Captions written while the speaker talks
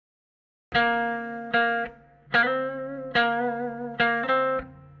Good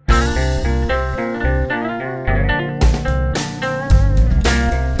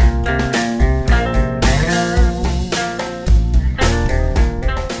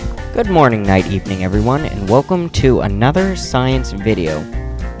morning, night, evening, everyone, and welcome to another science video.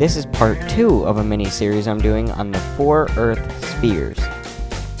 This is part 2 of a mini-series I'm doing on the 4 Earth spheres.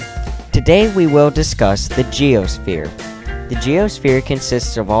 Today we will discuss the geosphere. The geosphere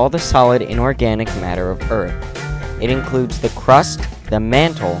consists of all the solid inorganic matter of Earth. It includes the crust, the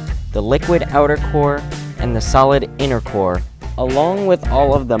mantle, the liquid outer core, and the solid inner core, along with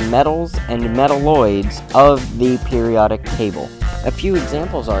all of the metals and metalloids of the periodic table. A few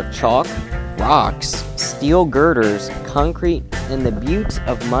examples are chalk, rocks, steel girders, concrete, and the buttes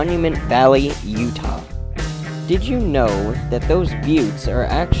of Monument Valley, Utah. Did you know that those buttes are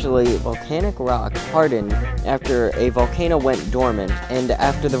actually volcanic rock hardened after a volcano went dormant, and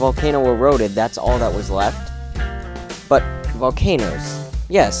after the volcano eroded, that's all that was left? But volcanoes.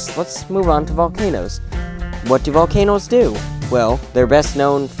 Yes, let's move on to volcanoes. What do volcanoes do? Well, they're best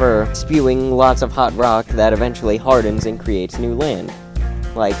known for spewing lots of hot rock that eventually hardens and creates new land,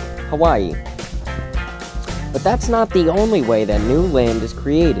 like Hawaii. But that's not the only way that new land is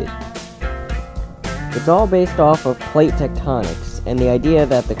created. It's all based off of plate tectonics, and the idea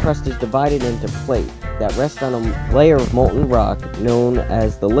that the crust is divided into plates that rest on a layer of molten rock known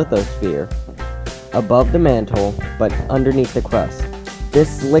as the lithosphere, above the mantle, but underneath the crust.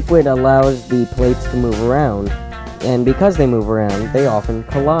 This liquid allows the plates to move around, and because they move around, they often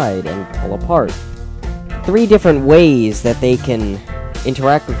collide and pull apart. 3 different ways that they can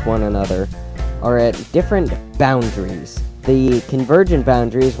interact with one another are at different boundaries. The convergent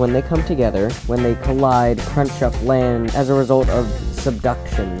boundaries, when they come together, when they collide, crunch up land as a result of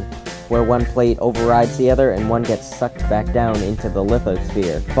subduction, where one plate overrides the other and one gets sucked back down into the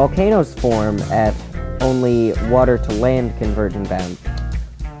lithosphere. Volcanoes form at only water-to-land convergent boundaries.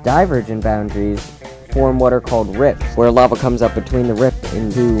 Divergent boundaries form what are called rifts, where lava comes up between the rift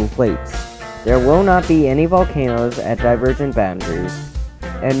in 2 plates. There will not be any volcanoes at divergent boundaries,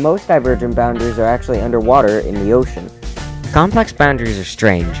 and most divergent boundaries are actually underwater in the ocean. Complex boundaries are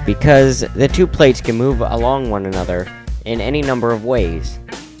strange because the 2 plates can move along one another in any number of ways.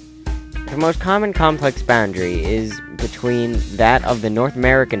 The most common complex boundary is between that of the North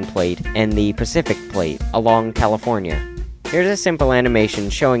American plate and the Pacific plate along California. Here's a simple animation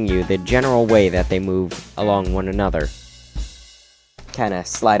showing you the general way that they move along one another. Kinda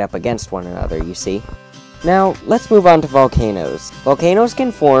slide up against one another, you see. Now, let's move on to volcanoes. Volcanoes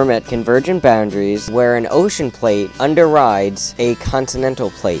can form at convergent boundaries where an ocean plate underrides a continental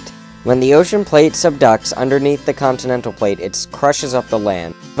plate. When the ocean plate subducts underneath the continental plate, it crushes up the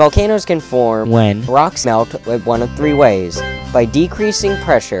land. Volcanoes can form when rocks melt in one of 3 ways: by decreasing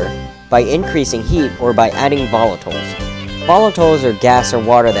pressure, by increasing heat, or by adding volatiles. Volatiles are gas or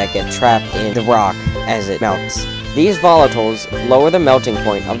water that get trapped in the rock as it melts. These volatiles lower the melting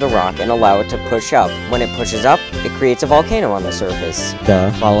point of the rock and allow it to push up. When it pushes up, it creates a volcano on the surface.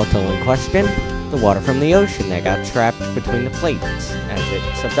 The volatile in question? The water from the ocean that got trapped between the plates as it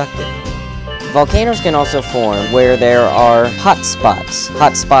subducted. Volcanoes can also form where there are hot spots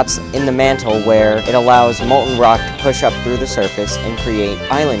in the mantle where it allows molten rock to push up through the surface and create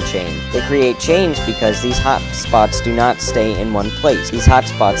island chain. They create chains because these hot spots do not stay in one place. These hot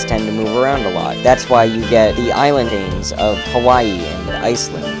spots tend to move around a lot. That's why you get the island chains of Hawaii and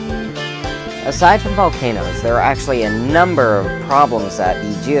Iceland. Aside from volcanoes, there are actually a number of problems that the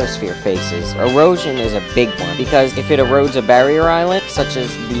geosphere faces. Erosion is a big one, because if it erodes a barrier island, such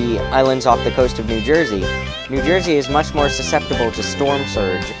as the islands off the coast of New Jersey is much more susceptible to storm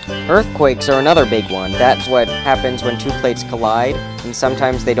surge. Earthquakes are another big one. That's what happens when 2 plates collide, and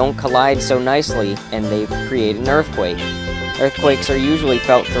sometimes they don't collide so nicely, and they create an earthquake. Earthquakes are usually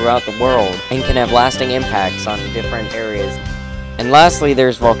felt throughout the world, and can have lasting impacts on different areas. And lastly,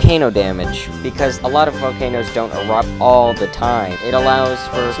 there's volcano damage, because a lot of volcanoes don't erupt all the time. It allows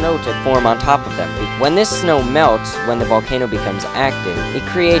for snow to form on top of them. When this snow melts, when the volcano becomes active, it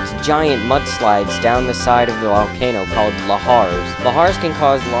creates giant mudslides down the side of the volcano called lahars. Lahars can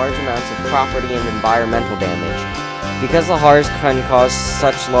cause large amounts of property and environmental damage. Because lahars can cause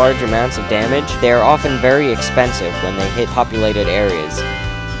such large amounts of damage, they are often very expensive when they hit populated areas.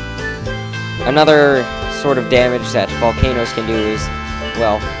 Another sort of damage that volcanoes can do is,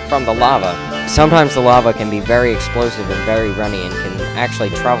 well, from the lava. Sometimes the lava can be very explosive and very runny and can actually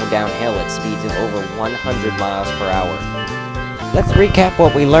travel downhill at speeds of over 100 miles per hour. Let's recap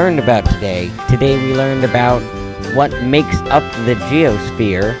what we learned about today. Today we learned about what makes up the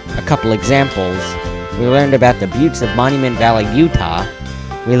geosphere, a couple examples. We learned about the buttes of Monument Valley, Utah.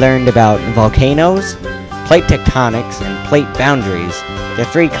 we learned about volcanoes, plate tectonics, and plate boundaries, the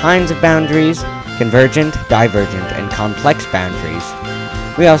three kinds of boundaries: convergent, divergent, and complex boundaries.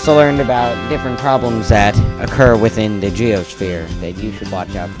 We also learned about different problems that occur within the geosphere that you should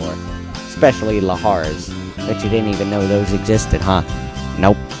watch out for, especially lahars. Bet you didn't even know those existed, huh?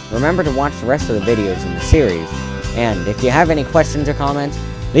 Nope. Remember to watch the rest of the videos in the series, and if you have any questions or comments,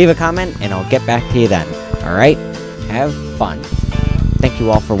 leave a comment and I'll get back to you then. Alright? Have fun. Thank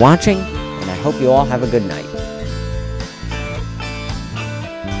you all for watching, and I hope you all have a good night.